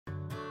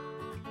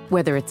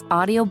Whether it's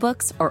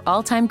audiobooks or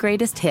all-time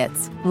greatest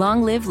hits,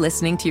 long live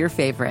listening to your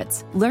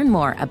favorites. Learn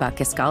more about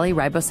Kisqali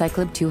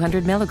Ribociclib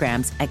 200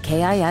 milligrams at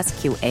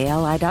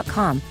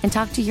KISQALI.com and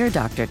talk to your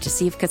doctor to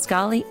see if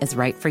Kisqali is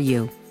right for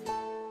you.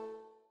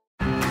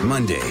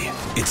 Monday,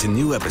 it's a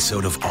new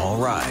episode of All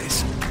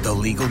Rise, the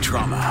legal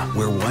drama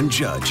where one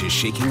judge is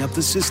shaking up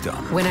the system.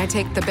 When I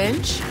take the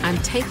bench, I'm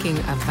taking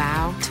a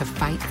vow to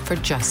fight for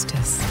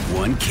justice.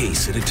 One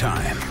case at a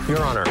time.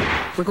 Your Honor.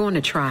 We're going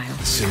to trial.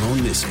 Simone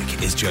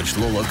Missick is Judge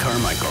Lola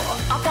Carmichael.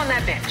 Up on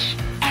that bench.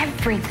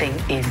 Everything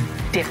is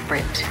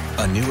different.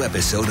 A new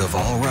episode of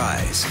All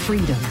Rise.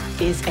 Freedom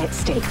is at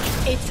stake.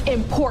 It's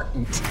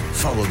important.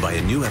 Followed by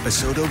a new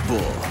episode of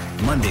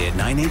Bull. Monday at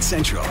 9/8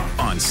 Central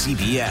on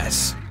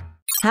CBS.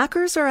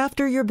 Hackers are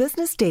after your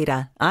business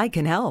data. I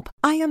can help.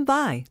 I am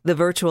Vi, the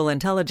virtual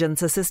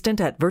intelligence assistant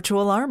at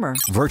Virtual Armor.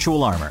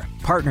 Virtual Armor,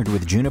 partnered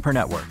with Juniper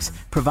Networks,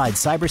 provides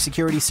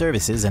cybersecurity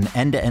services and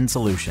end-to-end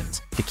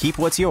solutions to keep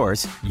what's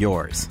yours,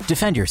 yours.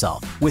 Defend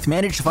yourself with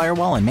managed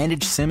firewall and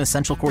managed SIEM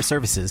essential core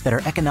services that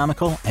are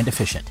economical and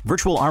efficient.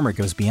 Virtual Armor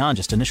goes beyond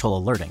just initial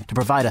alerting to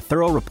provide a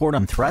thorough report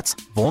on threats,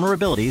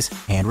 vulnerabilities,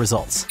 and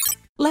results.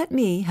 Let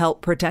me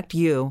help protect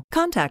you.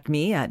 Contact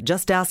me at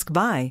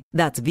JustAskVi.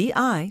 That's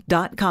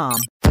VI.com.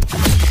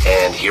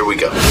 And here we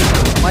go.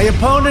 My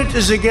opponent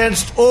is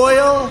against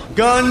oil,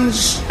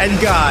 guns, and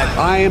God.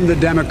 I am the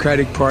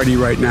Democratic Party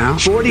right now.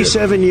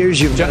 47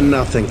 years you've done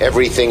nothing.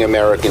 Everything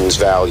Americans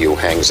value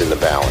hangs in the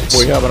balance.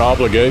 We have an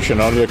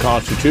obligation under the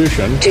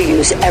Constitution to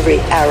use every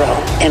arrow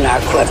in our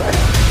quiver.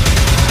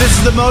 This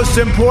is the most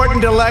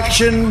important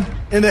election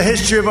in the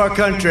history of our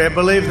country. I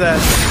believe that.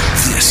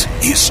 This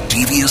is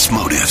Devious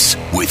Motives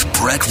with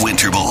Brett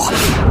Winterble.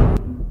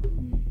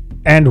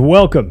 And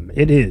welcome.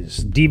 It is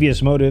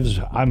Devious Motives.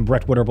 I'm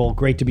Brett Winterble.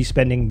 Great to be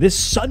spending this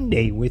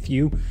Sunday with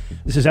you.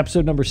 This is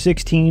episode number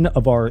 16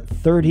 of our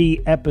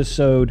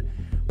 30-episode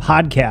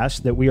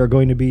podcast that we are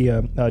going to be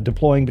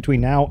deploying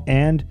between now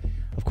and,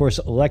 of course,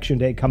 Election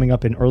Day coming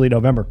up in early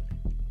November.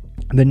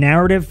 The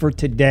narrative for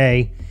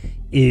today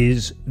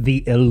is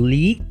the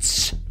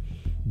elites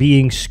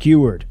being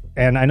skewered.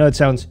 And I know it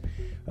sounds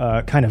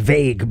kind of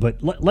vague, but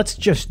let's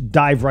just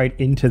dive right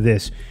into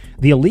this.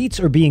 The elites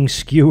are being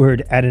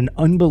skewered at an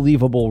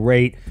unbelievable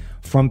rate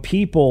from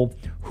people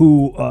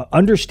who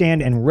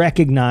understand and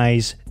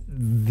recognize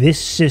this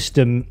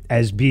system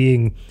as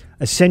being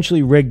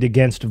essentially rigged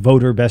against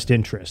voter best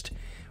interest.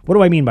 What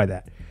do I mean by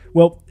that?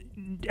 Well,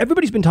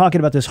 everybody's been talking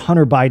about this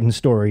Hunter Biden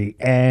story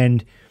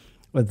and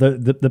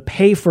the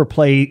pay for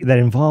play that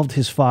involved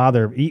his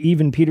father,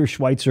 even Peter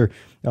Schweizer,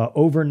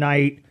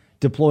 overnight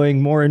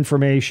deploying more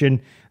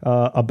information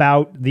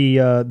about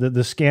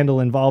the scandal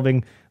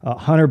involving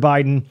Hunter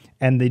Biden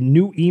and the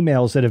new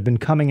emails that have been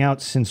coming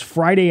out since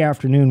Friday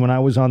afternoon when I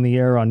was on the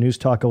air on News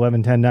Talk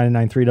 1110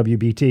 99.3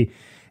 WBT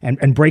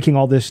and breaking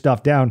all this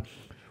stuff down.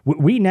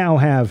 We now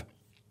have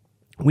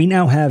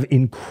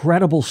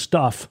incredible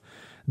stuff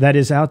that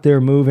is out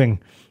there moving.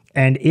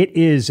 And it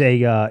is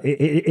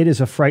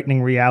a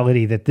frightening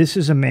reality that this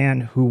is a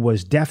man who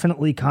was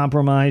definitely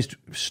compromised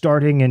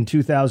starting in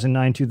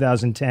 2009,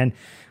 2010,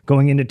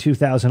 going into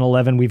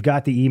 2011. We've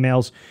got the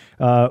emails.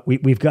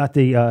 We've got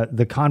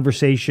the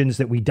conversations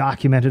that we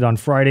documented on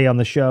Friday on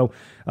the show,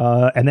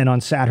 and then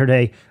on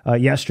Saturday,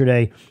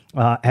 yesterday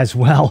as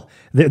well.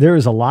 There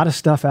is a lot of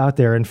stuff out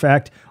there. In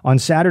fact, on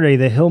Saturday,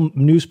 the Hill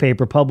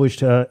newspaper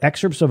published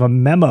excerpts of a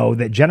memo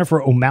that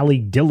Jennifer O'Malley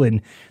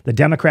Dillon, the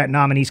Democrat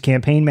nominee's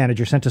campaign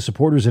manager, sent to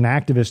supporters and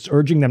activists,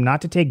 urging them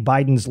not to take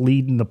Biden's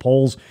lead in the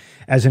polls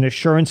as an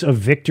assurance of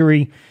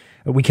victory.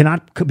 We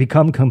cannot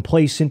become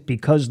complacent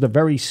because the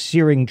very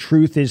searing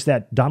truth is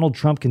that Donald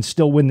Trump can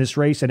still win this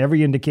race, and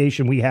every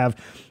indication we have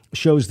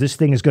shows this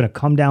thing is going to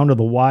come down to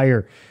the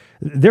wire.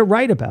 They're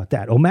right about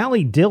that.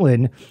 O'Malley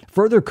Dillon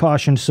further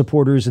cautioned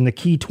supporters in the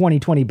key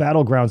 2020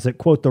 battlegrounds that,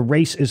 quote, the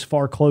race is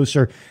far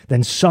closer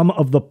than some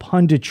of the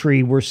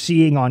punditry we're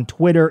seeing on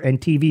Twitter and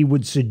TV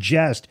would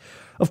suggest.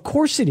 Of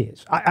course it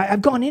is.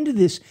 I've gone into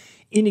this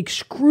in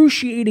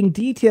excruciating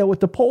detail with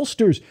the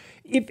pollsters.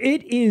 If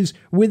it is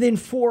within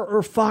 4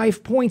 or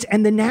 5 points,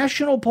 and the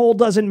national poll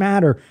doesn't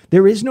matter,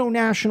 there is no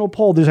national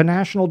poll. There's a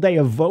national day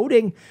of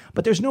voting,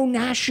 but there's no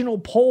national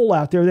poll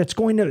out there that's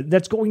going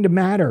to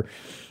matter.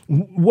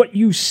 What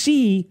you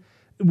see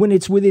when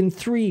it's within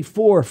 3,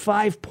 4,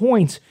 5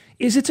 points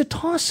is it's a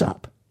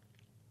toss-up.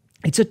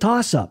 It's a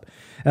toss-up.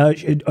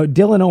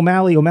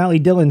 O'Malley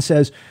Dillon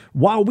says,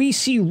 while we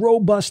see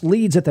robust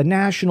leads at the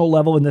national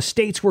level in the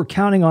states we're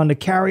counting on to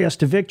carry us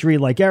to victory,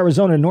 like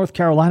Arizona and North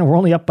Carolina, we're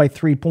only up by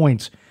 3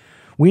 points.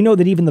 We know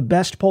that even the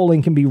best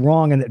polling can be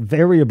wrong and that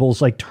variables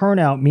like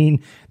turnout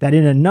mean that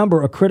in a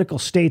number of critical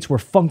states we're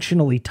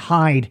functionally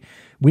tied.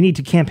 We need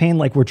to campaign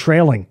like we're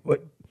trailing.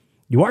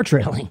 You are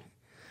trailing.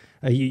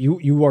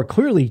 You are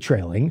clearly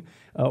trailing.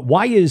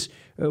 Why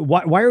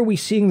are we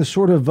seeing the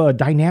sort of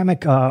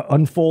dynamic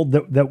unfold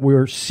that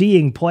we're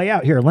seeing play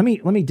out here? Let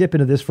me dip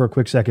into this for a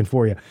quick second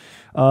for you.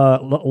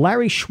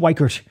 Larry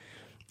Schweikert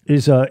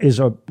is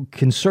a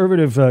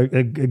conservative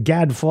a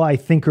gadfly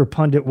thinker,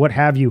 pundit, what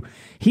have you.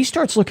 He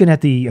starts looking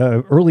at the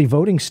early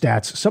voting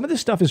stats. Some of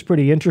this stuff is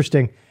pretty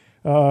interesting.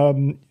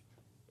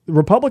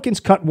 Republicans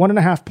cut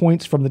 1.5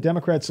 points from the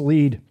Democrats'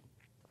 lead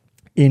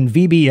in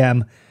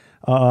VBM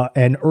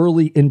and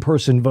early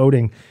in-person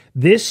voting.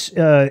 This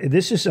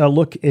is a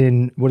look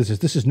in, what is this?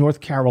 This is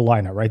North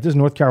Carolina, right? This is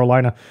North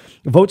Carolina.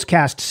 Votes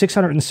cast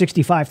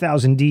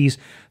 665,000 Ds,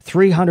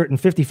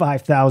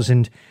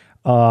 355,000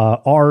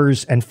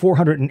 Rs, and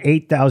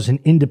 408,000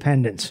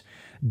 independents.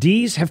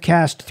 Ds have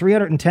cast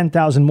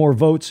 310,000 more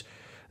votes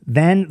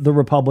than the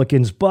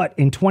Republicans, but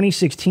in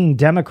 2016,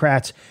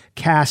 Democrats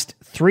cast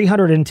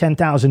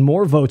 310,000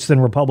 more votes than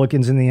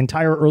Republicans in the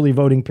entire early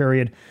voting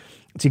period.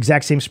 It's the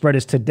exact same spread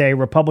as today.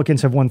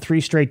 Republicans have won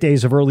 3 straight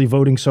days of early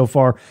voting so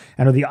far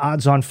and are the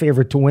odds-on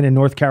favorite to win in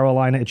North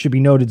Carolina. It should be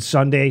noted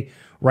Sunday,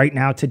 right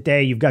now,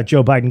 today, you've got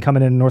Joe Biden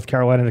coming in North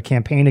Carolina to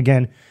campaign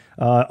again.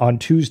 On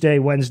Tuesday,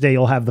 Wednesday,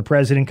 you'll have the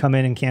president come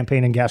in and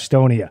campaign in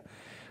Gastonia.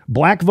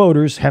 Black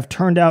voters have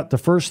turned out the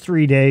first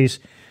 3 days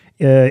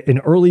in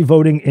early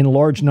voting in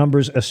large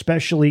numbers,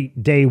 especially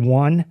day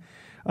one.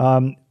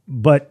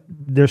 But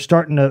they're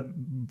starting to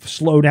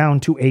slow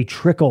down to a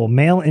trickle.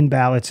 Mail-in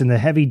ballots in the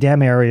heavy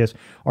Dem areas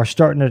are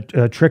starting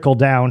to trickle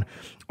down.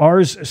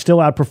 Ours still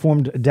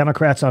outperformed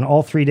Democrats on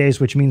all 3 days,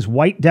 which means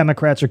white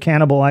Democrats are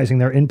cannibalizing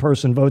their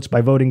in-person votes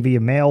by voting via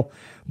mail.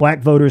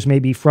 Black voters may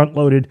be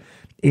front-loaded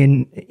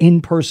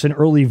in-person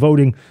early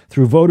voting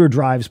through voter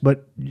drives,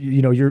 but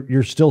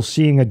you're still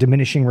seeing a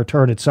diminishing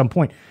return at some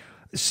point.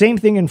 Same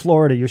thing in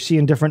Florida. You're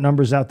seeing different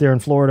numbers out there in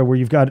Florida where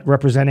you've got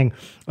representing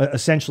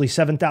essentially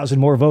 7,000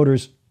 more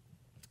voters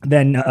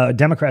than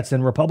Democrats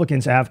than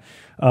Republicans have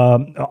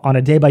on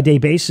a day-by-day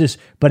basis.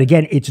 But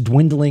again, it's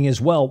dwindling as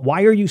well.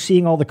 Why are you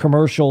seeing all the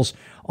commercials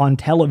on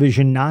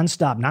television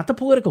nonstop? Not the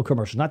political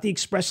commercials, not the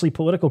expressly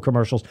political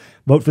commercials.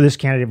 Vote for this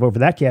candidate, vote for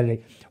that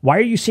candidate. Why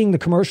are you seeing the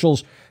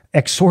commercials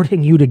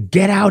exhorting you to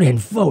get out and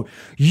vote?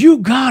 You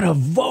gotta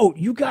vote.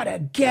 You gotta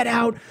get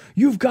out.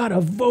 You've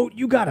gotta vote.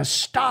 You gotta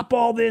stop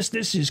all this.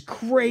 This is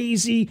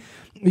crazy.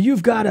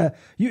 You've gotta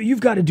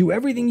do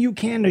everything you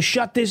can to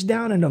shut this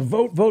down and to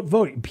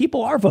vote.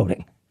 People are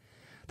voting.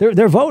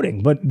 They're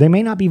voting, but they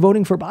may not be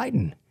voting for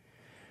Biden.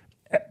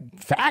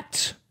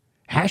 Facts.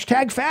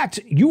 Hashtag facts.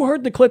 You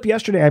heard the clip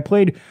yesterday I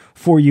played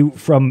for you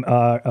from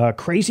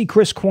crazy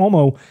Chris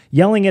Cuomo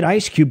yelling at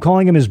Ice Cube,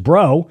 calling him his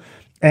bro,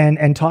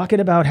 and talking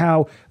about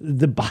how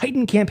the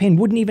Biden campaign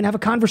wouldn't even have a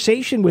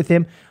conversation with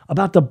him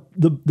about the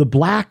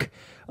black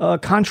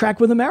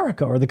contract with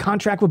America or the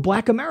contract with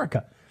Black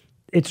America.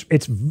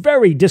 It's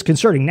very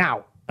disconcerting.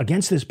 Now,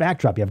 against this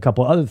backdrop, you have a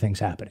couple of other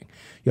things happening.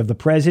 You have the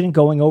president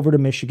going over to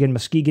Muskegon,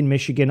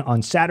 Michigan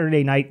on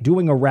Saturday night,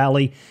 doing a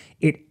rally.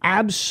 It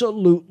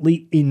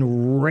absolutely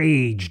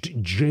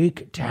enraged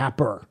Jake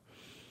Tapper.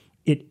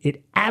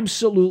 It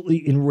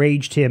absolutely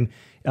enraged him.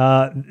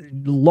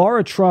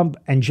 Laura Trump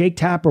and Jake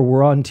Tapper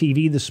were on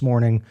TV this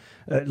morning.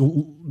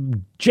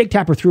 Jake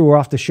Tapper threw her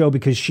off the show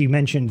because she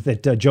mentioned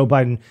that Joe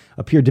Biden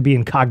appeared to be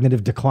in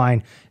cognitive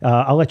decline.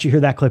 I'll let you hear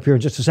that clip here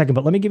in just a second,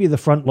 but let me give you the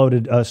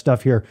front-loaded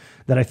stuff here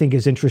that I think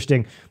is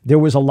interesting. There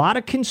was a lot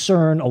of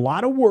concern, a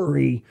lot of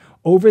worry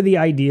over the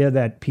idea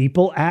that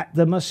people at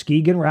the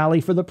Muskegon rally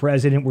for the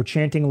president were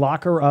chanting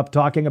 "lock her up,"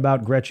 talking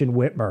about Gretchen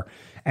Whitmer.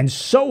 And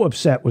so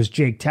upset was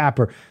Jake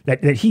Tapper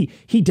that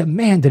he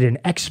demanded an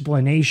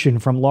explanation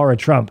from Laura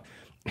Trump.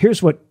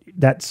 Here's what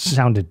that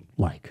sounded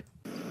like.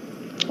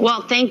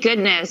 Well, thank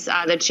goodness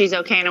that she's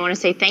okay. And I want to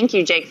say thank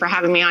you, Jake, for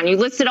having me on. You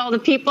listed all the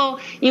people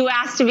you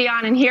asked to be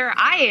on, and here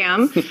I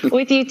am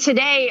with you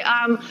today.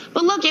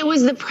 But look, it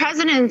was the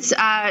president's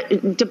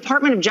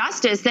Department of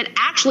Justice that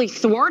actually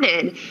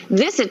thwarted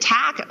this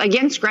attack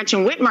against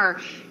Gretchen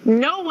Whitmer.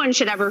 No one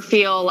should ever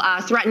feel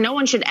threatened. No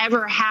one should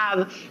ever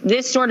have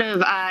this sort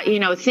of,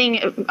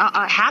 thing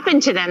happen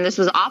to them. This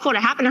was awful to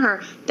happen to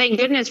her. Thank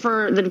goodness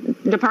for the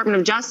Department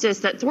of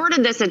Justice that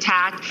thwarted this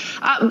attack.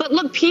 But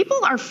look,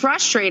 people are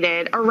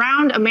frustrated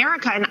around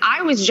America. And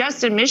I was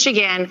just in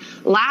Michigan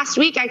last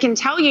week. I can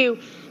tell you,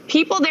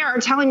 people there are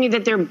telling me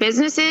that their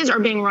businesses are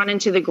being run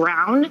into the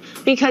ground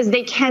because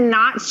they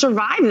cannot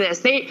survive this.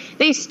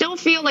 They still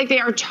feel like they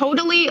are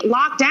totally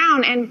locked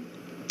down. And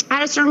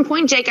at a certain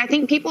point, Jake, I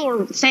think people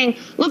are saying,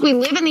 look, we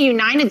live in the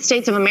United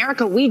States of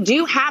America. We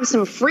do have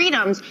some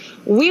freedoms.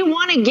 We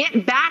want to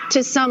get back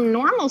to some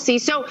normalcy.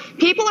 So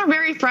people are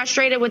very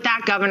frustrated with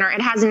that, Governor.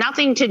 It has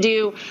nothing to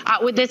do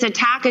with this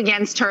attack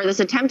against her, this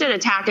attempted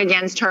attack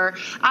against her.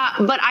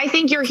 But I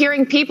think you're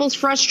hearing people's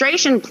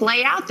frustration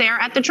play out there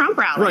at the Trump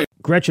rally. Right.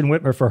 Gretchen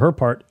Whitmer, for her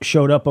part,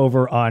 showed up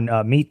over on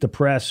Meet the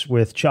Press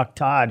with Chuck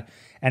Todd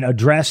and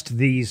addressed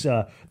these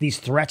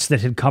threats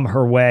that had come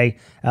her way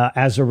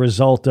as a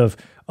result of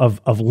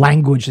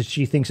language that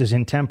she thinks is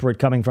intemperate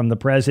coming from the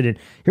president.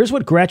 Here's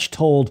what Gretch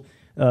told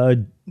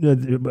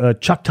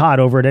Chuck Todd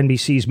over at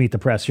NBC's Meet the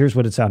Press. Here's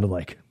what it sounded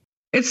like.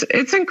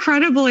 It's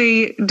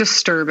incredibly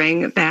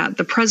disturbing that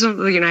the president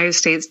of the United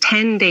States,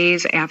 10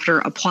 days after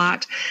a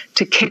plot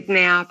to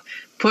kidnap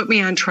put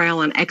me on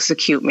trial and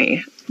execute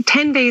me.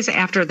 10 days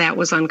after that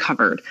was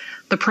uncovered,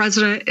 the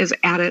president is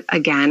at it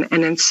again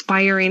and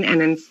inspiring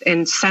and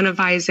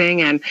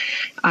incentivizing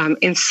and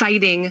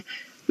inciting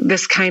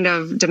this kind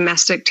of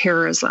domestic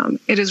terrorism.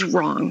 It is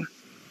wrong.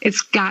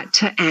 It's got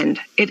to end.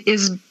 It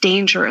is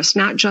dangerous,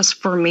 not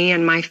just for me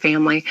and my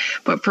family,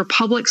 but for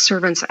public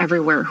servants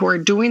everywhere who are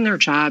doing their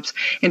jobs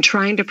and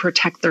trying to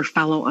protect their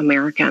fellow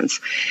Americans.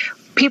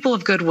 People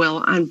of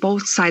goodwill on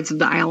both sides of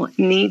the aisle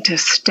need to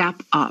step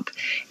up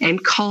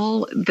and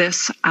call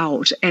this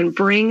out and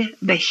bring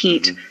the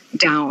heat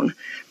down.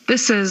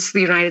 This is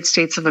the United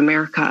States of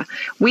America.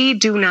 We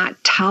do not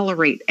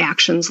tolerate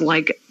actions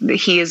like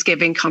he is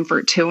giving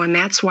comfort to, and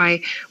that's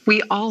why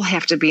we all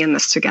have to be in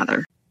this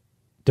together.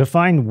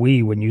 Define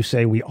we when you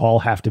say we all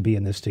have to be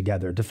in this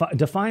together.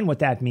 Define what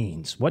that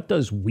means. What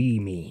does we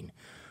mean?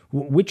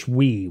 Which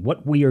we?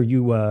 What we are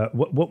you?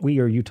 What we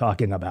are you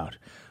talking about?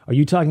 Are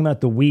you talking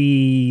about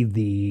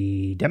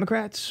the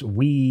Democrats?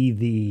 We,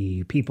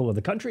 the people of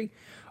the country?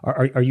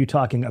 Are you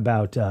talking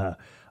about?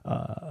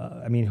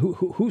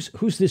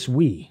 Who's this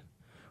we?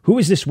 Who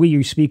is this we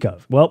you speak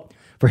of? Well,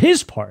 for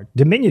his part,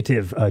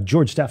 diminutive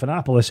George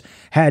Stephanopoulos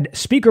had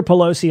Speaker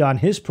Pelosi on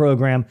his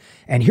program,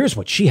 and here's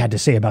what she had to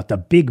say about the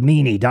big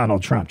meanie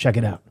Donald Trump. Check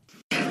it out.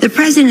 The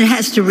president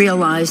has to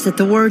realize that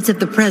the words of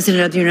the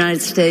president of the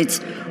United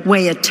States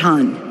weigh a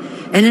ton.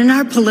 And in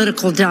our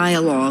political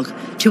dialogue,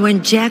 to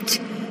inject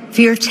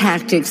fear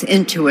tactics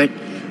into it,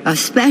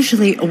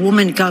 especially a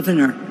woman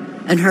governor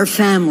and her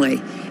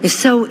family, is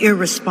so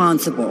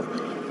irresponsible.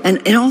 And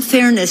in all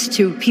fairness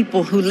to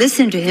people who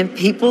listen to him,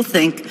 people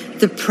think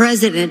the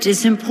president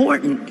is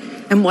important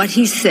and what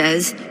he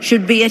says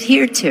should be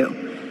adhered to.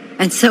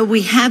 And so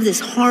we have this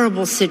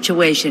horrible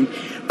situation.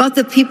 But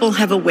the people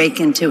have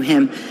awakened to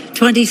him.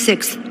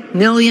 26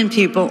 million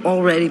people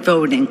already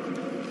voting.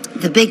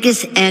 The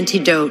biggest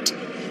antidote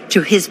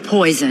to his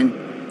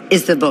poison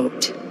is the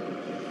vote.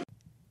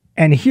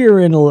 And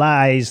herein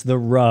lies the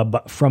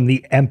rub from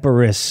the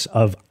Empress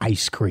of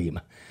ice cream.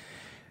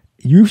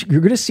 You're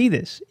going to see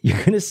this. You're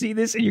going to see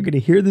this, and you're going to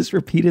hear this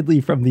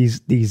repeatedly from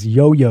these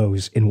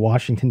yo-yos in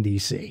Washington,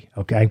 D.C.,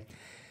 okay?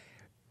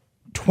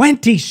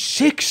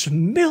 26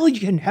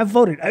 million have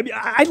voted. I mean,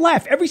 I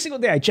laugh every single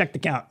day. I check the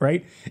count,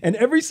 right? And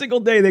every single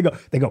day they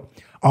go,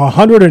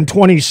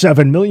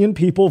 127 million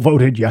people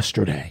voted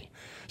yesterday.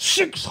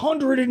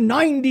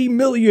 690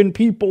 million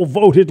people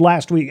voted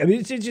last week. I mean,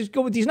 it's just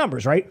go with these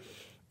numbers, right?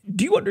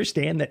 Do you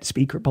understand that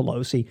Speaker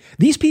Pelosi,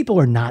 these people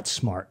are not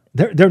smart.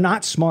 They're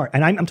not smart.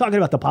 And I'm talking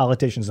about the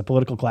politicians, the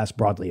political class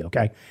broadly,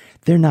 okay?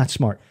 They're not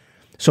smart.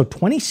 So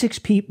 26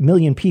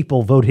 million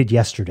people voted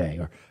yesterday,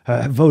 or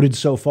have voted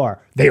so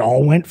far. They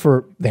all went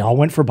for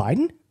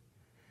Biden?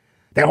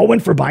 They all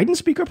went for Biden,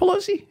 Speaker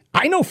Pelosi?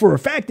 I know for a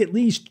fact at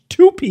least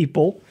two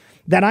people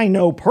that I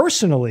know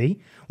personally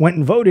went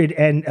and voted,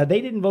 and they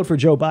didn't vote for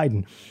Joe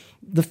Biden.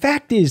 The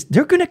fact is,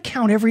 they're going to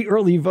count every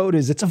early vote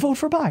as it's a vote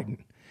for Biden.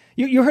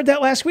 You heard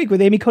that last week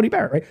with Amy Coney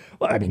Barrett, right?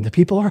 Well, I mean, the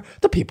people are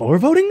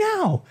voting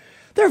now.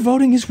 They're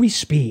voting as we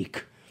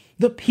speak.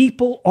 The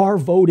people are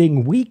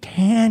voting. We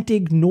can't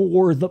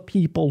ignore the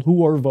people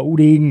who are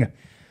voting.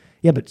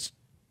 Yeah, but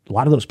a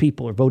lot of those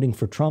people are voting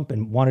for Trump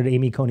and wanted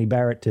Amy Coney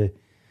Barrett to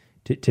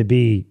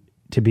be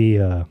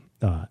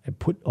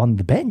put on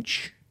the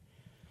bench.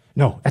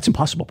 No, that's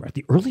impossible, Brett.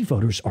 The early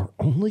voters are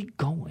only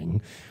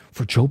going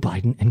for Joe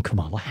Biden and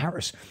Kamala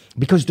Harris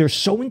because they're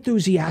so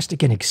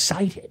enthusiastic and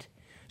excited.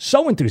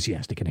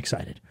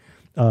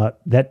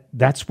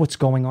 That's what's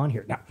going on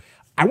here. Now,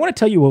 I want to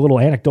tell you a little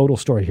anecdotal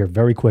story here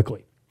very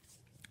quickly.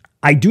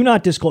 I do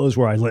not disclose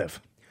where I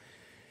live,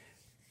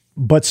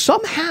 but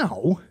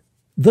somehow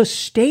the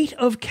state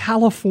of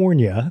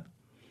California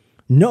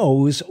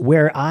knows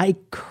where I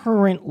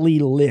currently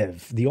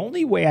live. The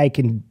only way I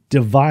can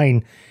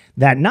divine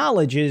that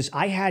knowledge is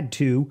I had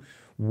to,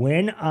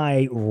 when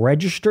I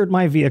registered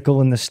my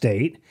vehicle in the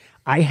state,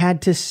 I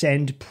had to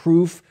send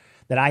proof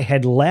that I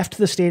had left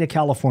the state of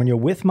California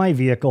with my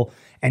vehicle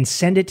and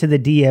send it to the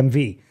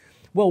DMV.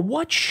 Well,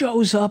 what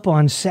shows up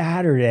on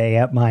Saturday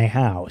at my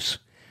house?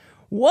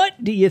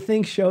 What do you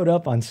think showed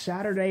up on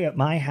Saturday at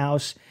my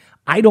house?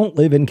 I don't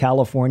live in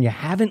California,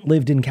 haven't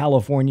lived in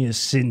California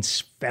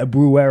since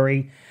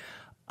February.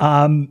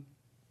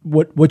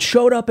 What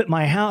showed up at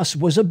my house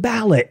was a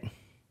ballot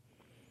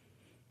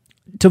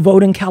to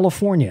vote in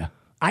California.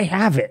 I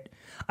have it.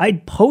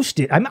 I'd post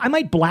it. I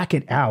might black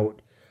it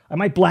out. I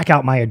might black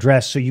out my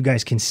address so you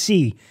guys can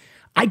see.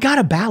 I got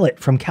a ballot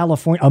from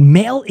California, a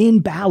mail-in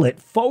ballot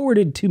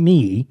forwarded to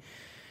me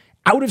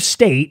out of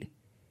state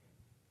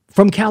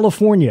from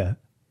California.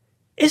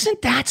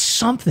 Isn't that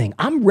something?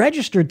 I'm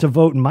registered to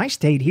vote in my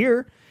state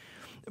here,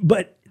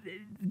 but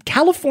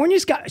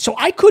California's got, so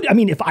I could, I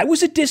mean, if I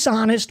was a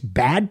dishonest,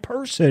 bad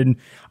person,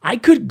 I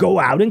could go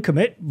out and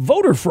commit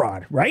voter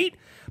fraud, right?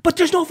 But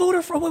there's no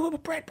voter fraud.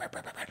 Wait.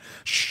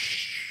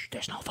 Shh,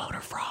 there's no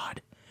voter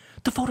fraud.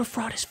 The voter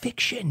fraud is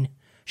fiction.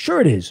 Sure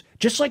it is.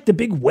 Just like the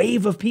big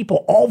wave of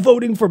people all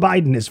voting for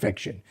Biden is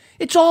fiction.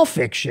 It's all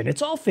fiction.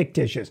 It's all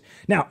fictitious.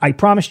 Now, I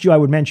promised you I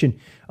would mention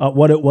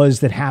what it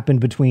was that happened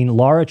between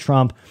Lara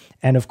Trump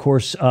and, of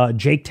course,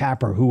 Jake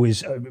Tapper, who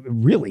is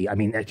really, I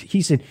mean,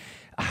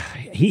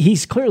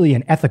 he's clearly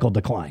in ethical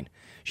decline.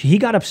 He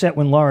got upset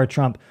when Lara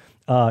Trump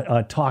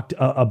talked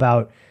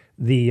about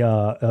the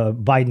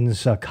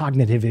Biden's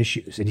cognitive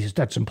issues. And he says,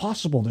 that's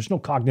impossible. There's no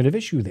cognitive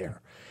issue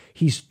there.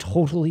 He's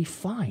totally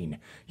fine.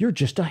 You're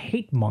just a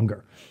hate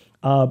monger.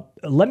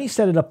 Let me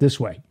set it up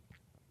this way.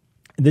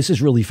 This is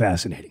really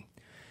fascinating.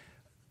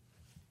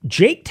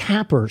 Jake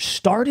Tapper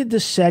started the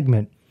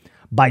segment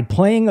by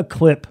playing a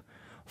clip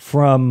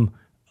from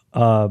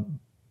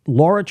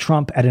Lara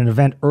Trump at an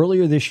event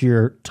earlier this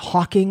year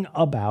talking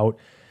about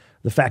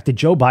the fact that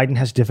Joe Biden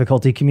has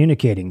difficulty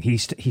communicating. He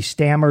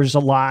stammers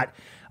a lot.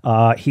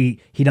 He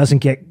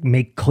doesn't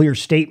make clear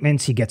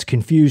statements. He gets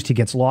confused. He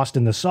gets lost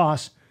in the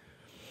sauce.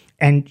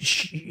 And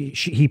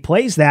he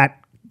plays that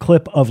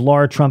clip of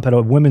Lara Trump at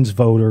a women's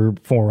voter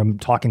forum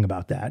talking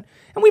about that.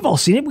 And we've all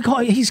seen it.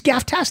 He's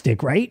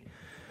gafftastic, right?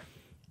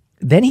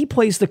 Then he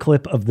plays the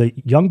clip of the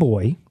young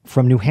boy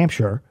from New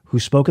Hampshire who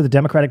spoke at the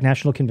Democratic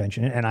National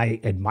Convention. And I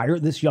admire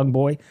this young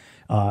boy.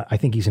 I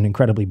think he's an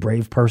incredibly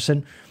brave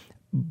person.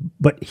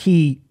 But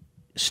he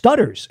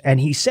stutters.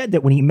 And he said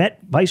that when he met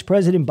Vice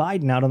President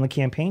Biden out on the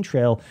campaign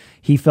trail,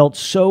 he felt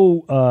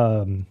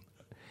so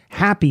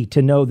happy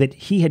to know that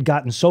he had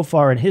gotten so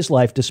far in his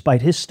life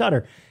despite his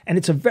stutter. And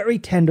it's a very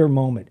tender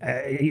moment.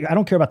 I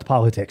don't care about the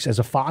politics. As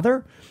a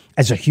father,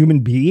 as a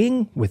human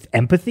being with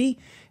empathy,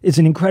 it's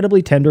an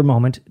incredibly tender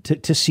moment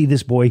to see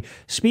this boy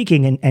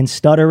speaking and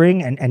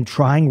stuttering and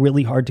trying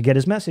really hard to get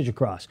his message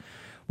across.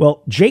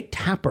 Well, Jake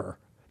Tapper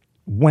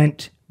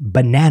went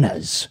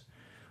bananas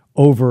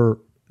over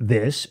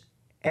this,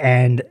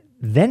 and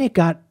then it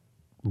got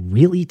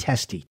really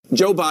testy.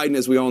 Joe Biden,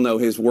 as we all know,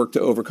 has worked to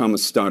overcome a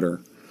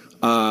stutter.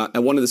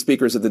 And one of the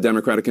speakers at the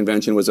Democratic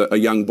Convention was a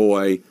young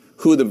boy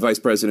who the vice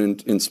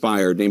president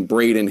inspired, named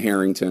Braden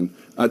Harrington.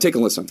 Take a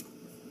listen.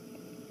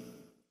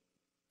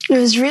 It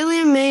was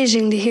really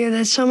amazing to hear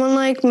that someone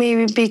like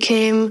me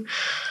became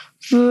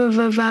vice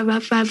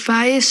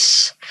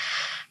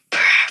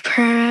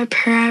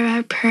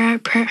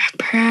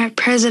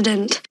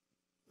president.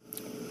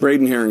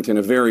 Braden Harrington,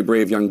 a very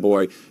brave young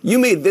boy. You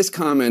made this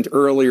comment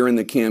earlier in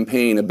the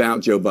campaign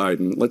about Joe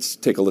Biden. Let's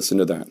take a listen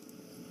to that.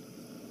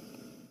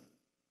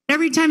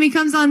 Every time he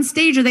comes on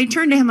stage or they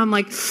turn to him, I'm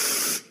like,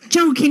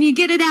 Joe, can you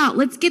get it out?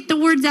 Let's get the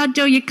words out,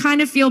 Joe. You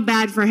kind of feel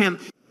bad for him.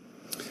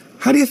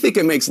 How do you think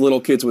it makes little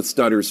kids with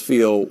stutters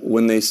feel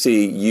when they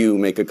see you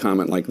make a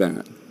comment like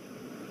that?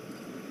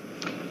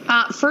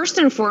 First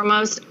and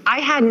foremost, I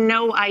had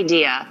no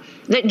idea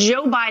that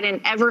Joe Biden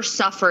ever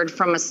suffered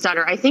from a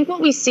stutter. I think what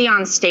we see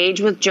on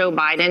stage with Joe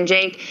Biden,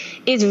 Jake,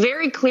 is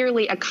very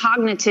clearly a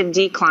cognitive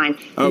decline.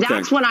 Okay.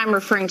 That's what I'm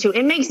referring to.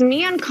 It makes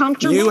me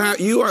uncomfortable. You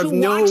are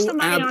no.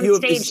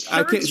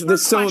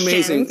 It's so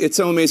amazing. It's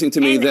so amazing to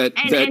me that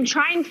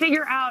try and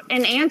figure out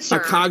an answer. A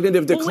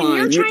cognitive decline. Well,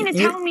 when you're trying to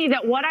tell me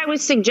that what I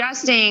was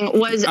suggesting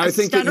was I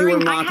think that you were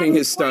mocking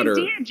his stutter.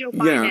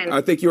 Yeah,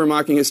 I think you were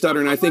mocking his stutter,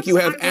 and I think you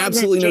have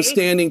absolutely no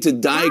standing to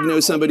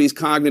diagnose somebody's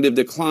cognitive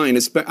decline.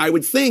 I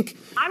would think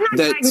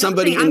that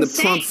somebody in the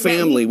Trump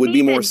family would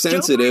be more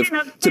sensitive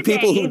to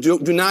people who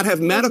do not have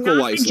medical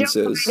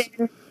licenses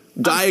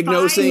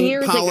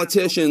diagnosing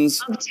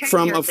politicians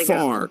from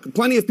afar.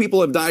 Plenty of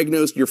people have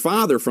diagnosed your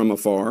father from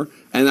afar,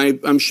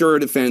 and I'm sure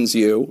it offends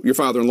you. Your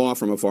father-in-law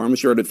from afar. I'm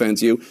sure it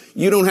offends you.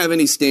 You don't have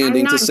any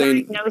standing to say. I'm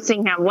not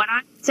diagnosing him. What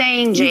I'm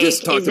saying, Jake, you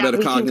just talked about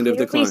a cognitive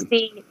decline.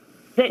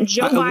 That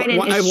Joe Biden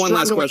I have one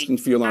last question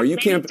for you, Laura. You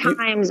can't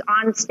times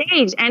on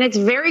stage, and it's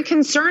very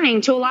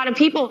concerning to a lot of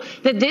people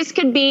that this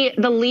could be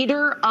the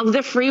leader of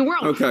the free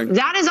world. Okay,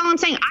 that is all I'm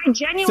saying. I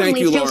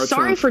genuinely feel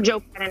sorry for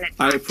Joe Biden.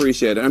 I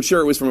appreciate it. I'm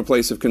sure it was from a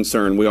place of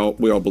concern. We all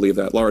believe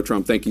that. Lara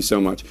Trump, thank you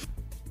so much.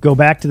 Go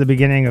back to the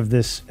beginning of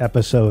this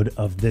episode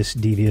of This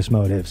Devious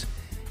Motives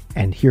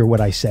and hear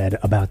what I said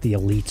about the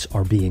elites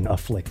are being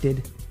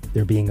afflicted.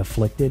 They're being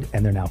afflicted,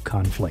 and they're now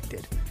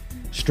conflicted.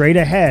 Straight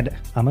ahead,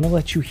 I'm going to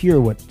let you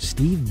hear what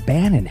Steve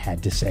Bannon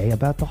had to say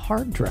about the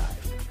hard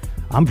drive.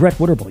 I'm Brett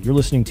Witterbull. You're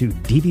listening to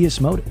Devious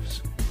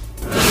Motives.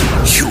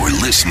 You're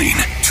listening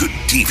to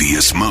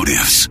Devious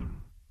Motives.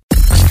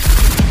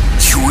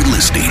 You're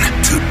listening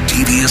to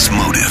Devious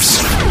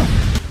Motives.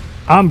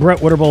 I'm Brett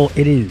Witterbull.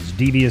 It is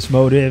Devious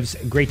Motives.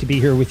 Great to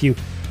be here with you.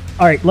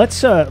 All right,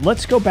 let's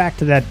go back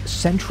to that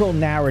central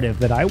narrative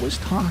that I was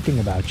talking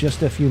about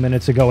just a few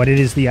minutes ago, and it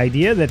is the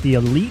idea that the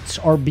elites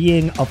are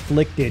being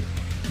afflicted.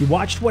 You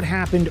watched what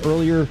happened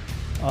earlier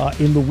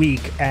in the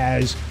week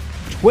as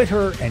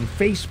Twitter and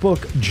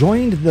Facebook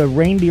joined the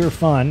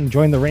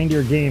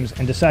reindeer games,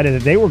 and decided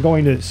that they were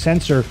going to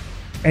censor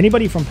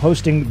anybody from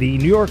posting the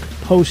New York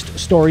Post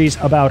stories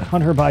about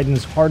Hunter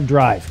Biden's hard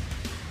drive.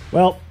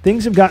 Well,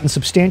 things have gotten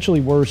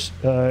substantially worse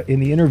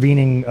in the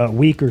intervening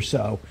week or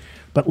so.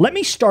 But let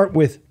me start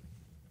with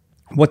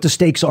what the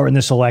stakes are in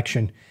this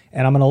election,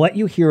 and I'm going to let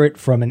you hear it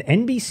from an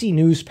NBC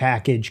News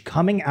package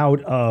coming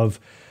out of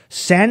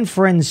San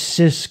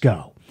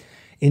Francisco.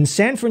 In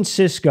San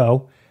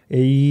Francisco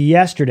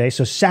yesterday,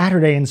 so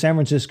Saturday in San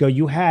Francisco,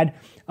 you had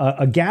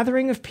a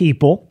gathering of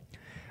people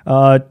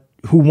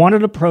who wanted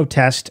to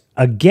protest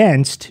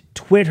against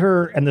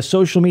Twitter and the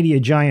social media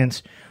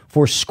giants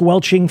for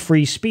squelching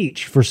free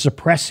speech, for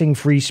suppressing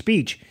free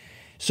speech.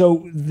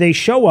 So they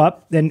show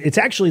up, and it's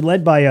actually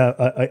led by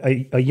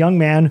a young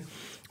man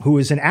who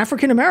is an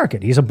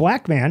African-American. He's a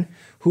black man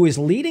who is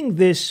leading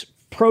this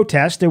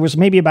protest. There was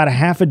maybe about a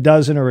half a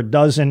dozen or a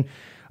dozen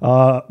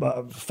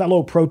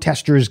fellow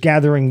protesters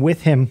gathering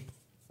with him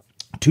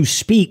to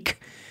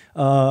speak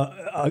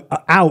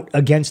out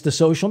against the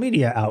social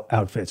media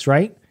outfits,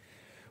 right?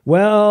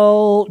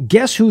 Well,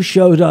 guess who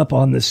showed up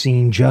on the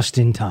scene just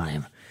in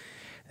time?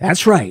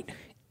 That's right,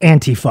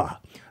 Antifa,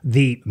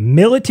 the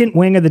militant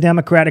wing of the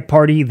Democratic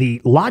Party,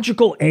 the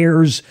logical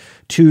heirs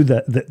to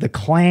the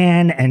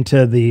Klan and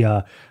to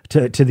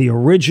the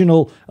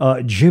original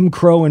Jim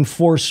Crow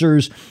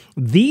enforcers.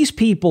 These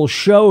people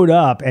showed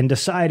up and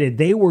decided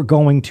they were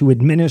going to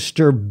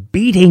administer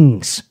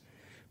beatings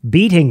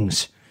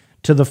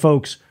to the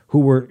folks who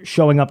were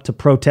showing up to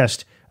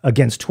protest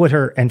against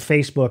Twitter and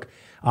Facebook.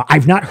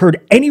 I've not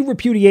heard any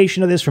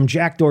repudiation of this from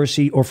Jack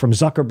Dorsey or from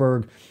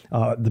Zuckerberg,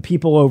 the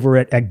people over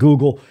at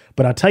Google.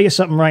 But I'll tell you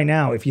something right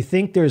now. If you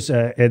think there's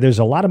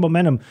a lot of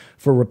momentum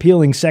for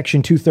repealing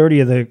Section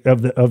 230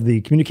 of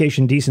the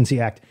Communication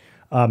Decency Act,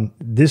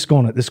 this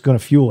gonna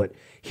fuel it.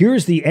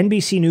 Here's the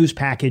NBC News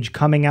package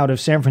coming out of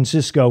San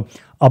Francisco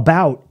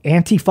about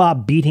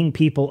Antifa beating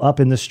people up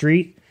in the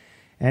street,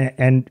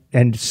 and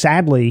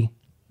sadly,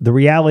 the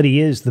reality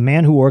is the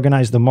man who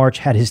organized the march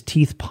had his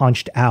teeth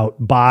punched out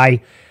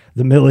by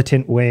the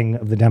militant wing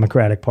of the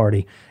Democratic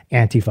Party,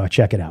 Antifa.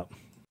 Check it out.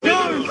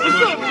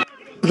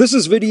 This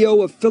is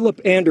video of Philip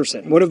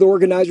Anderson, one of the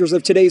organizers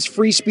of today's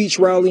free speech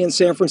rally in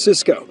San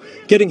Francisco,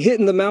 getting hit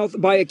in the mouth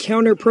by a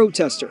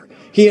counter-protester.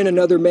 He and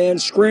another man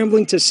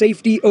scrambling to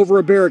safety over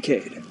a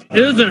barricade. It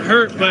doesn't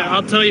hurt, but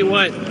I'll tell you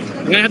what,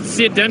 I'm going to have to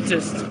see a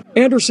dentist.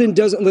 Anderson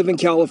doesn't live in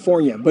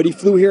California, but he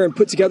flew here and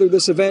put together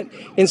this event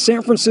in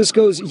San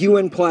Francisco's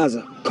UN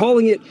Plaza,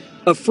 calling it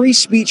a free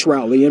speech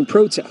rally and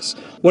protest.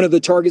 One of the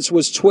targets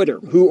was Twitter,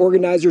 who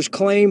organizers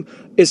claim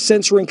is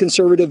censoring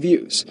conservative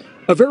views.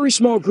 A very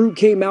small group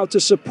came out to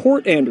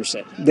support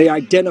Anderson. They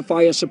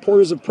identify as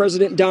supporters of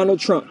President Donald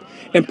Trump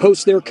and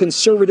post their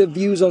conservative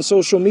views on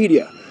social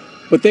media.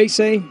 But they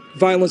say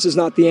violence is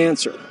not the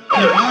answer.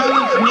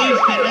 Violence needs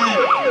to end.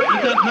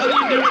 It has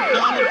nothing to do with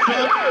Donald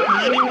Trump or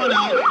anyone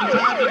else. It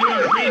has to do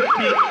with free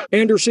speech.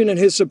 Anderson and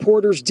his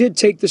supporters did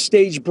take the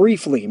stage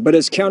briefly, but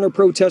as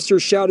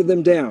counter-protesters shouted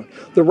them down,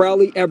 the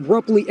rally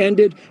abruptly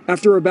ended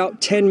after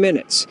about 10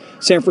 minutes.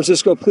 San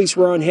Francisco police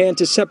were on hand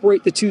to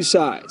separate the two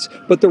sides,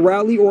 but the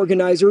rally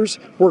organizers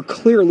were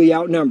clearly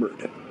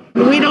outnumbered.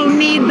 We don't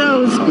need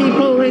those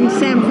people in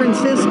San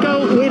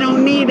Francisco. We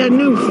don't need a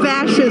new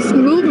fascist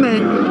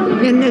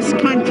movement in this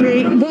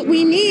country. What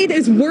we need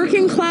is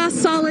working class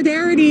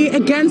solidarity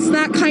against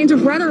that kind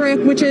of rhetoric,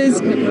 which is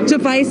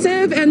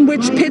divisive and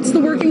which pits the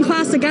working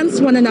class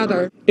against one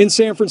another. In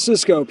San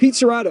Francisco, Pete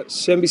Serratos,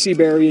 NBC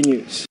Bay Area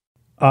News.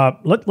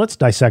 Let's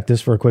dissect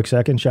this for a quick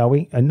second, shall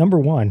we? Number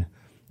one,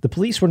 the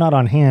police were not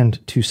on hand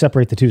to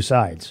separate the two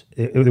sides.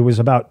 It was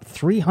about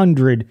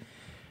 300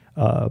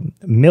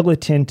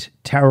 militant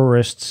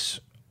terrorists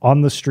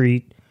on the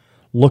street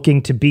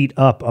looking to beat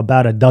up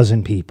about a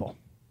dozen people.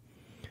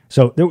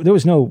 So there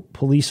was no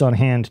police on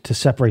hand to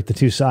separate the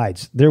two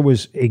sides. There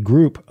was a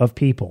group of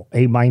people,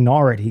 a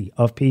minority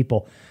of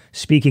people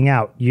speaking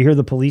out. You hear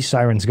the police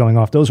sirens going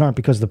off. Those aren't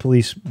because the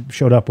police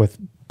showed up with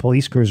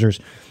police cruisers.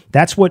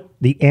 That's what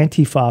the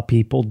Antifa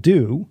people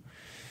do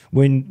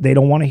when they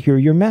don't want to hear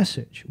your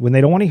message. When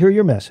they don't want to hear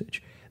your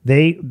message,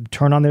 they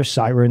turn on their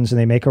sirens and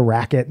they make a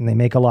racket and they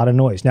make a lot of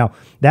noise. Now,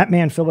 that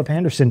man, Philip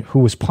Anderson, who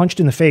was punched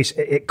in the face,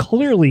 it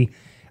clearly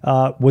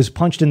was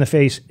punched in the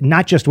face,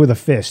 not just with a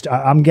fist.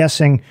 I'm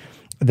guessing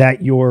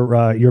that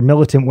your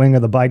militant wing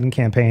of the Biden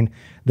campaign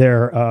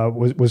there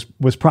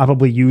was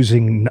probably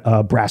using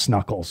brass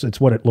knuckles. It's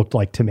what it looked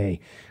like to me,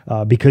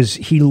 because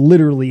he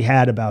literally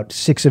had about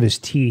 6 of his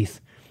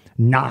teeth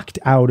knocked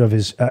out of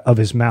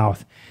his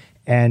mouth,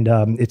 and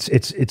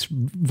it's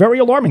very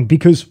alarming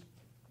because.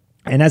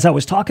 And as I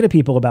was talking to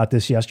people about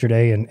this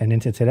yesterday and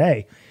into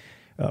today,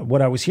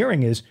 what I was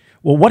hearing is,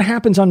 well, what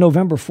happens on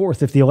November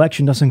 4th if the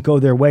election doesn't go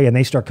their way and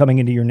they start coming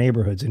into your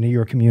neighborhoods, into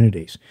your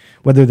communities,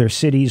 whether they're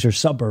cities or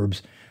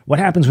suburbs? What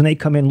happens when they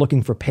come in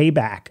looking for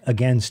payback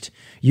against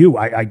you?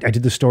 I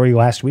did the story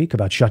last week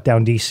about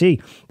Shutdown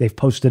DC. They've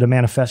posted a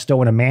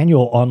manifesto and a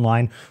manual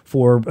online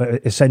for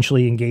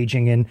essentially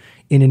engaging in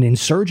an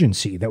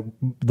insurgency, that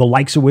the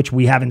likes of which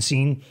we haven't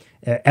seen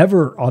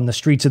ever on the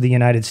streets of the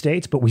United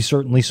States, but we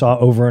certainly saw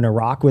over in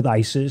Iraq with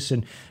ISIS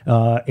and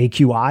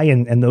AQI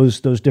and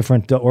those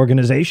different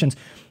organizations.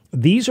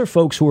 These are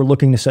folks who are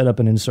looking to set up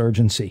an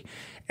insurgency.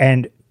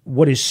 And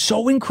what is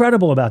so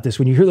incredible about this,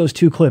 when you hear those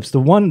two clips,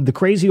 the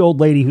crazy old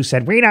lady who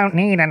said, "We don't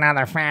need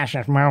another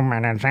fascist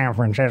movement in San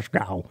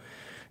Francisco."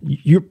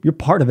 you're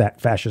part of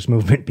that fascist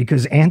movement,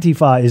 because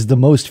Antifa is the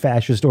most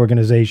fascist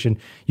organization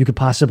you could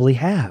possibly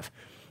have.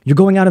 You're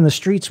going out in the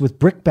streets with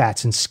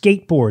brickbats and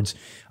skateboards,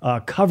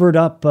 covered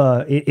up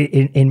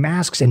in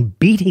masks, and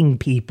beating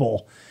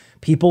people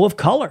of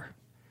color,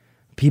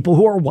 people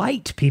who are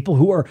white, people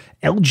who are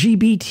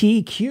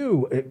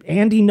LGBTQ.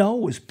 Andy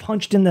Ngo was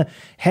punched in the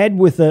head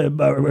was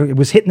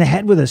hit in the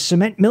head with a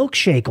cement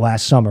milkshake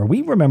last summer.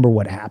 We remember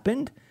what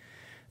happened.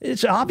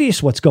 It's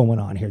obvious what's going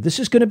on here. This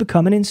is going to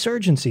become an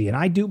insurgency. And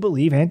I do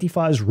believe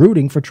Antifa is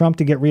rooting for Trump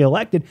to get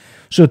reelected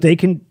so that they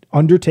can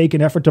undertake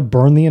an effort to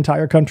burn the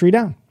entire country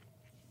down.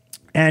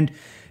 And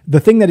the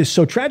thing that is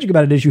so tragic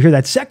about it is you hear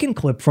that second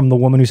clip from the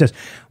woman who says,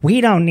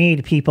 we don't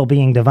need people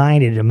being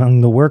divided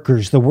among the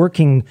workers. The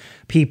working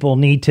people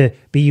need to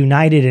be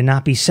united and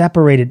not be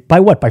separated. By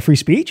what? By free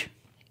speech?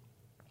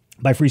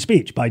 By free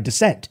speech, by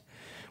dissent.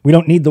 We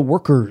don't need the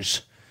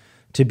workers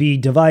to be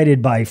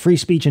divided by free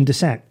speech and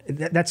dissent.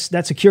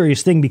 That's a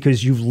curious thing,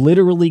 because you've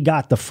literally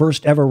got the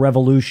first ever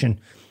revolution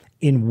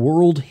in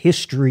world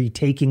history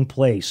taking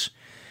place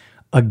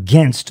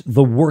against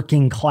the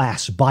working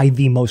class by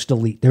the most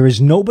elite. There is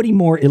nobody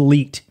more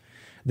elite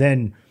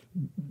than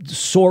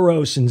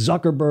Soros and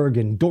Zuckerberg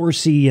and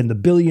Dorsey and the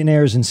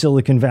billionaires in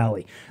Silicon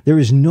Valley. There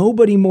is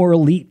nobody more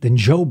elite than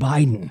Joe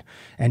Biden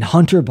and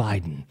Hunter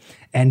Biden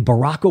and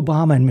Barack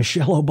Obama and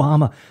Michelle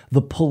Obama,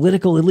 the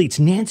political elites.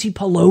 Nancy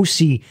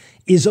Pelosi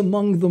is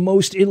among the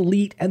most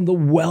elite and the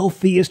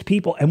wealthiest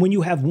people. And when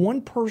you have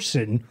one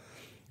person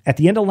at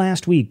the end of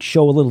last week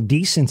show a little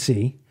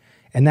decency,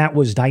 and that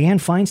was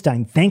Dianne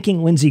Feinstein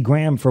thanking Lindsey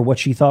Graham for what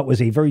she thought was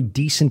a very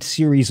decent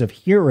series of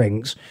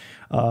hearings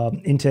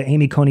into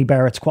Amy Coney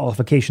Barrett's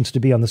qualifications to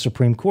be on the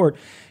Supreme Court.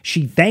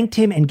 She thanked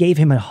him and gave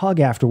him a hug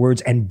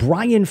afterwards. And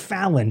Brian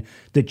Fallon,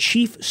 the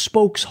chief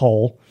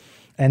spokeshole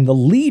and the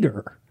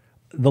leader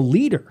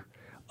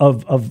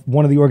of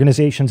one of the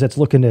organizations that's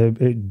looking to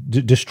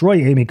destroy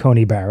Amy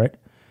Coney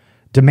Barrett,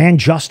 Demand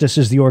Justice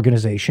is the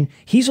organization.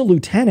 He's a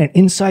lieutenant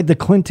inside the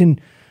Clinton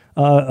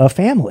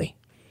family.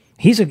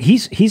 He's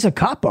a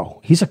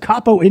capo. He's a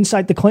capo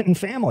inside the Clinton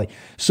family.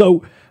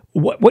 So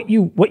what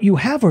you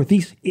have are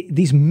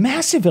these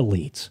massive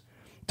elites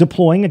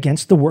deploying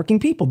against the working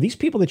people. These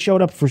people that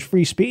showed up for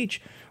free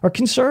speech are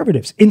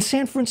conservatives. In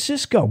San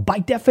Francisco, by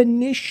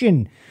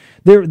definition,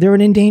 they're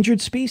an endangered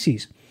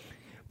species.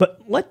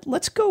 But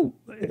let's go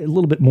a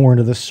little bit more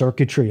into the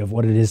circuitry of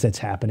what it is that's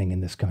happening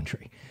in this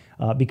country.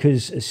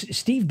 Because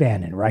Steve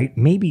Bannon, right?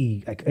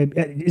 Maybe,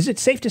 is it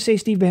safe to say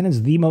Steve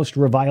Bannon's the most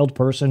reviled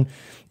person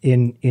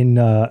in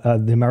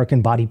the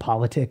American body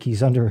politic?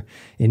 He's under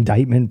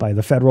indictment by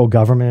the federal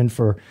government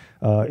for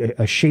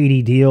a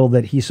shady deal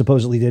that he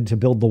supposedly did to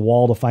build the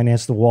wall, to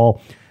finance the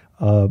wall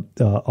on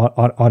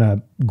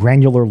a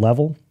granular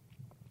level.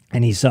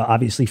 And he's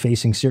obviously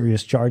facing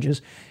serious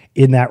charges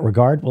in that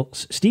regard. Well,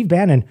 Steve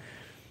Bannon,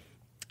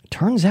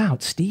 turns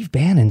out Steve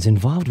Bannon's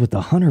involved with the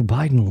Hunter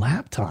Biden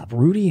laptop,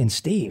 Rudy and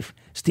Steve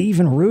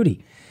and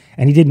Rudy.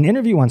 And he did an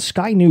interview on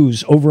Sky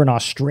News over in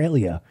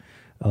Australia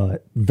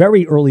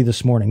very early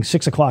this morning,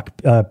 6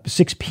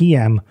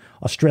 p.m.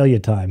 Australia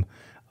time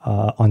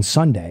on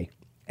Sunday.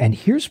 And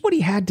here's what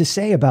he had to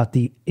say about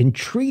the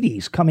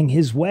entreaties coming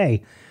his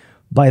way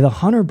by the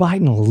Hunter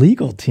Biden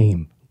legal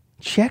team.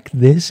 Check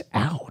this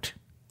out.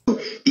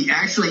 He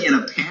actually, in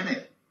a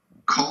panic,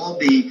 called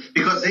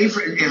because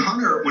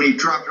Hunter, when he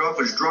dropped it off,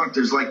 was drunk.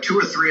 There's like 2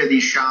 or 3 of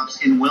these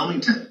shops in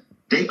Wilmington.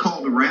 They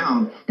called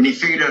around and he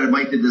figured out it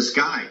might be this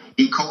guy.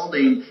 He called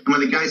him, and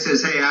when the guy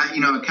says, hey, I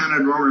kind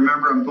of don't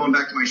remember, I'm going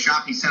back to my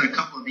shop, he sent a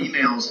couple of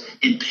emails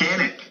in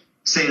panic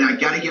saying, I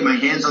got to get my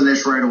hands on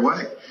this right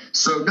away.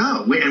 So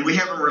no, we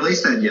haven't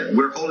released that yet.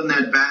 We're holding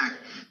that back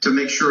to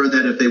make sure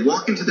that if they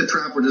walk into the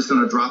trap, we're just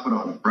going to drop it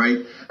on them,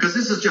 right? Because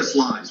this is just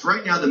lies.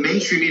 Right now, the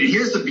mainstream media,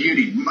 here's the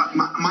beauty.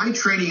 My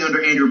training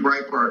under Andrew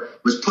Breitbart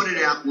was put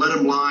it out, let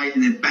them lie,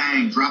 and then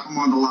bang, drop them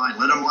on the line.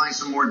 Let them lie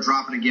some more,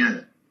 drop it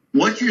again.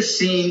 What you're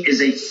seeing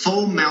is a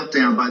full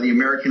meltdown by the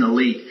American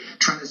elite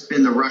trying to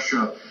spin the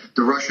Russia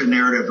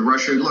narrative.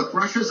 Look,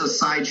 Russia's a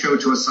sideshow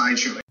to a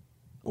sideshow.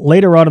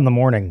 Later on in the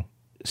morning,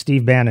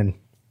 Steve Bannon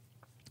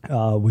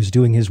was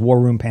doing his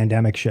War Room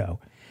Pandemic show.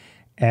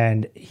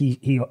 And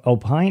he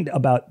opined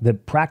about the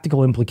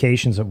practical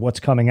implications of what's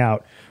coming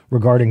out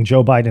regarding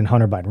Joe Biden and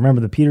Hunter Biden.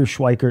 Remember the Peter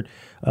Schweizer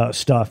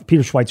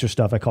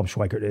stuff. I call him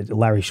Schweikert,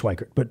 Larry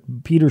Schweikert.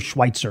 But Peter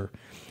Schweitzer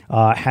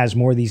has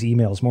more of these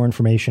emails, more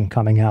information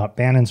coming out.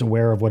 Bannon's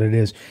aware of what it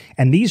is.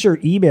 And these are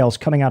emails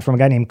coming out from a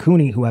guy named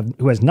Cooney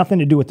who has nothing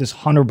to do with this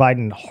Hunter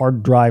Biden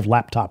hard drive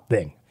laptop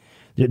thing.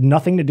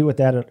 Nothing to do with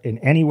that in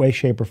any way,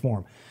 shape, or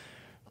form.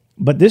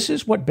 But this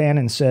is what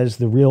Bannon says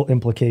the real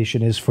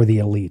implication is for the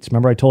elites.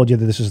 Remember, I told you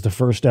that this is the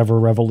first ever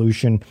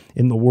revolution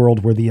in the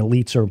world where the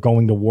elites are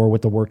going to war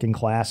with the working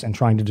class and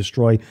trying to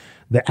destroy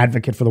the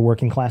advocate for the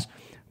working class.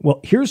 Well,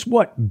 here's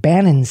what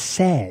Bannon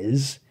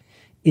says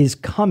is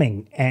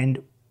coming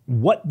and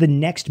what the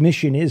next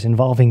mission is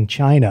involving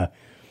China.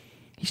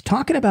 He's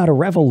talking about a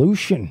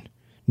revolution.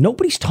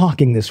 Nobody's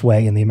talking this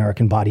way in the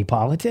American body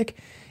politic.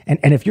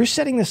 And if you're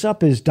setting this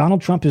up as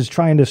Donald Trump is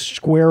trying to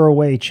square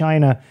away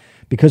China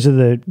because of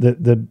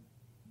the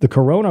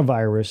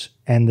coronavirus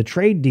and the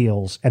trade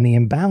deals and the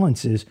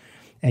imbalances,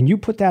 and you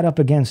put that up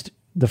against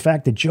the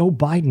fact that Joe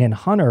Biden and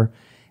Hunter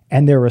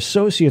and their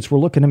associates were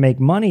looking to make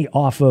money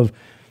off of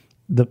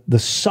the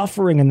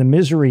suffering and the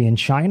misery in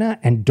China.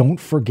 And don't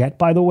forget,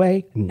 by the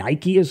way,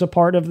 Nike is a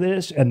part of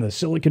this, and the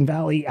Silicon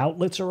Valley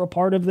outlets are a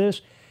part of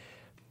this.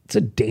 It's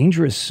a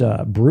dangerous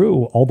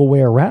brew all the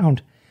way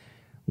around.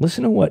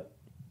 Listen to what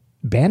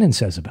Bannon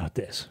says about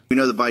this. We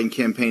know the Biden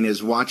campaign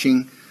is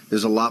watching.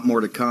 There's a lot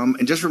more to come.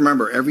 And just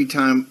remember, every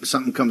time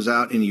something comes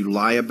out and you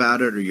lie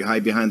about it or you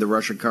hide behind the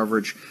Russia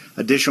coverage,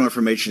 additional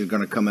information is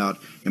going to come out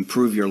and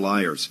prove you're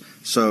liars.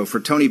 So for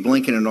Tony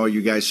Blinken and all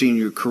you guys seeing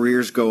your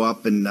careers go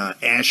up in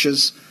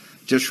ashes,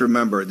 just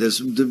remember, there's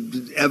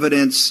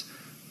evidence,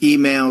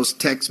 emails,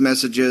 text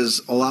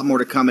messages, a lot more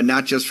to come, and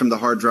not just from the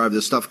hard drive.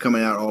 There's stuff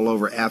coming out all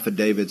over,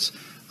 affidavits,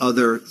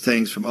 other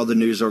things from other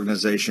news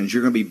organizations.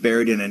 You're going to be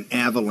buried in an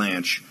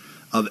avalanche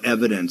of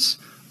evidence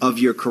of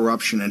your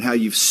corruption and how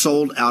you've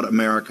sold out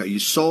America. You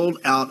sold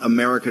out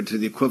America to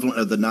the equivalent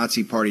of the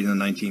Nazi Party in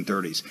the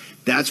 1930s.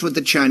 That's what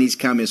the Chinese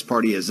Communist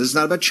Party is. This is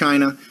not about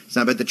China. It's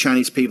not about the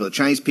Chinese people. The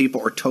Chinese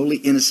people are totally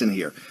innocent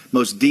here.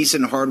 Most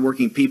decent,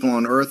 hardworking people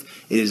on earth.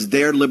 It is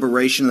their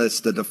liberation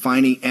that's the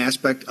defining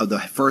aspect of the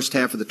first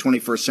half of the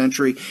 21st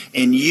century.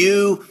 And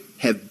you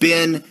have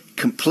been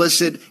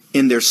complicit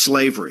in their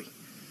slavery.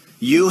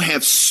 You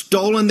have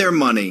stolen their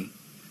money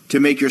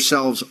to make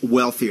yourselves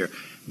wealthier.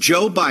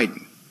 Joe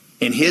Biden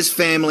and his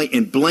family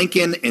and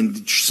Blinken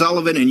and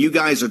Sullivan and you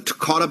guys are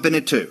caught up in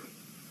it too,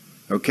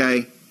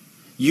 okay?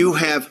 You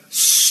have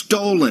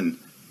stolen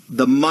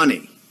the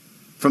money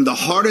from the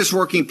hardest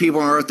working people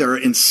on earth that are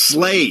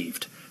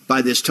enslaved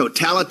by this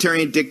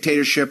totalitarian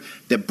dictatorship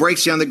that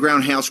breaks the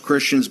underground house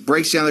Christians,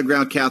 breaks the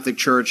underground Catholic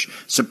Church,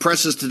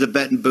 suppresses the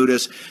Tibetan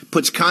Buddhists,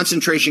 puts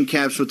concentration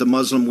camps with the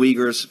Muslim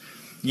Uyghurs.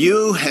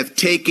 You have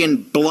taken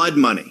blood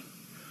money,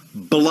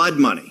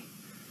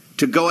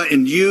 to go out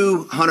and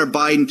you, Hunter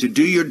Biden, to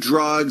do your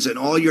drugs and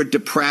all your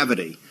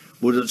depravity.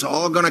 Well, it's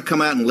all going to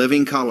come out in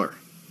living color,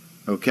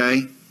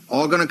 okay?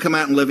 All going to come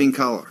out in living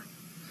color.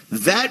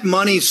 That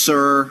money,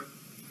 sir,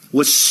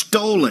 was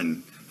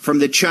stolen from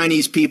the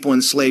Chinese people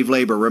in slave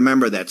labor.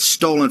 Remember that,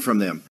 stolen from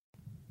them.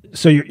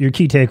 So your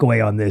key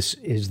takeaway on this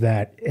is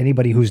that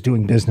anybody who's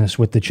doing business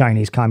with the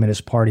Chinese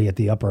Communist Party at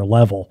the upper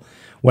level,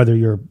 whether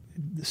you're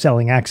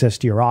selling access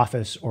to your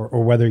office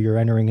or whether you're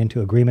entering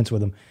into agreements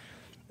with them,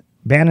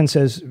 Bannon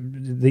says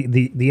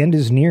the end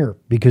is near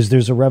because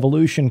there's a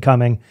revolution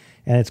coming,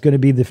 and it's going to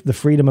be the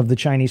freedom of the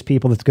Chinese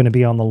people that's going to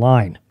be on the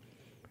line.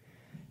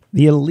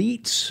 The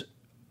elites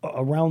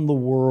around the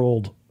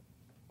world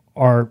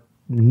are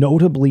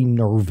notably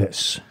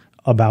nervous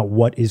about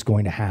what is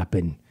going to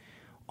happen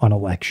on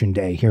Election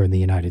Day here in the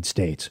United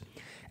States.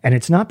 And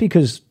it's not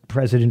because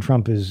President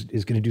Trump is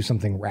going to do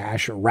something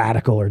rash or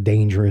radical or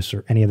dangerous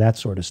or any of that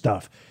sort of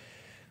stuff.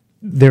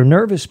 They're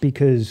nervous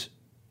because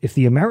if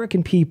the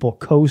American people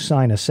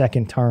co-sign a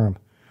second term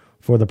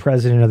for the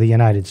President of the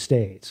United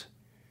States,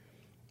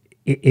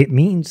 it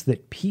means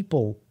that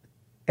people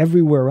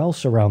everywhere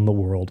else around the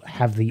world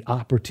have the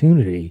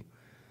opportunity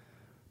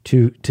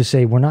to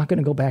say, we're not going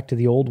to go back to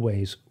the old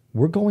ways.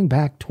 We're going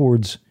back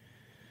towards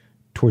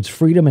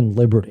freedom and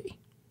liberty.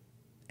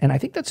 And I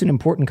think that's an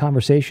important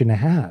conversation to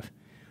have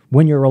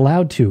when you're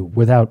allowed to,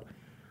 without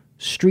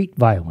street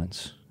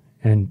violence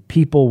and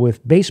people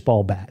with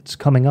baseball bats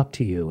coming up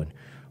to you and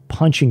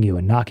punching you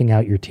and knocking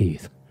out your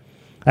teeth.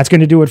 That's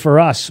going to do it for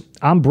us.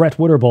 I'm Brett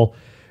Witterbull.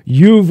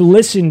 You've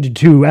listened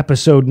to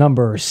episode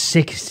number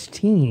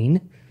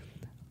 16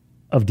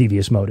 of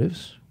Devious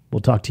Motives.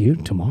 We'll talk to you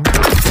tomorrow.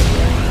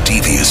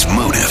 Devious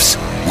Motives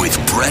with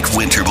Brett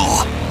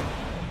Winterbull.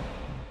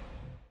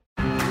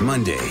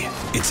 Monday,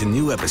 it's a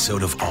new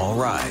episode of All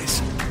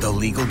Rise, the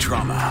legal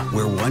drama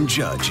where one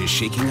judge is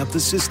shaking up the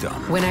system.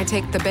 When I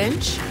take the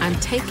bench, I'm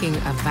taking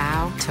a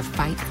vow to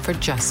fight for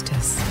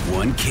justice.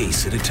 One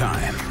case at a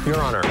time. Your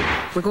Honor.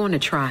 We're going to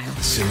trial.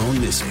 Simone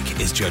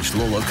Missick is Judge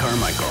Lola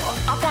Carmichael.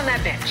 Up on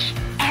that bench,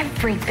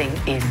 everything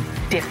is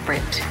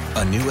different.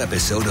 A new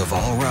episode of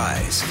All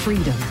Rise.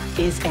 Freedom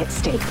is at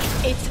stake.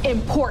 It's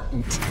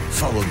important.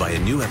 Followed by a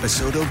new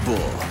episode of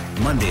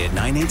Bull, Monday at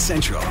 9/8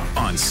 Central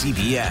on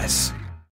CBS.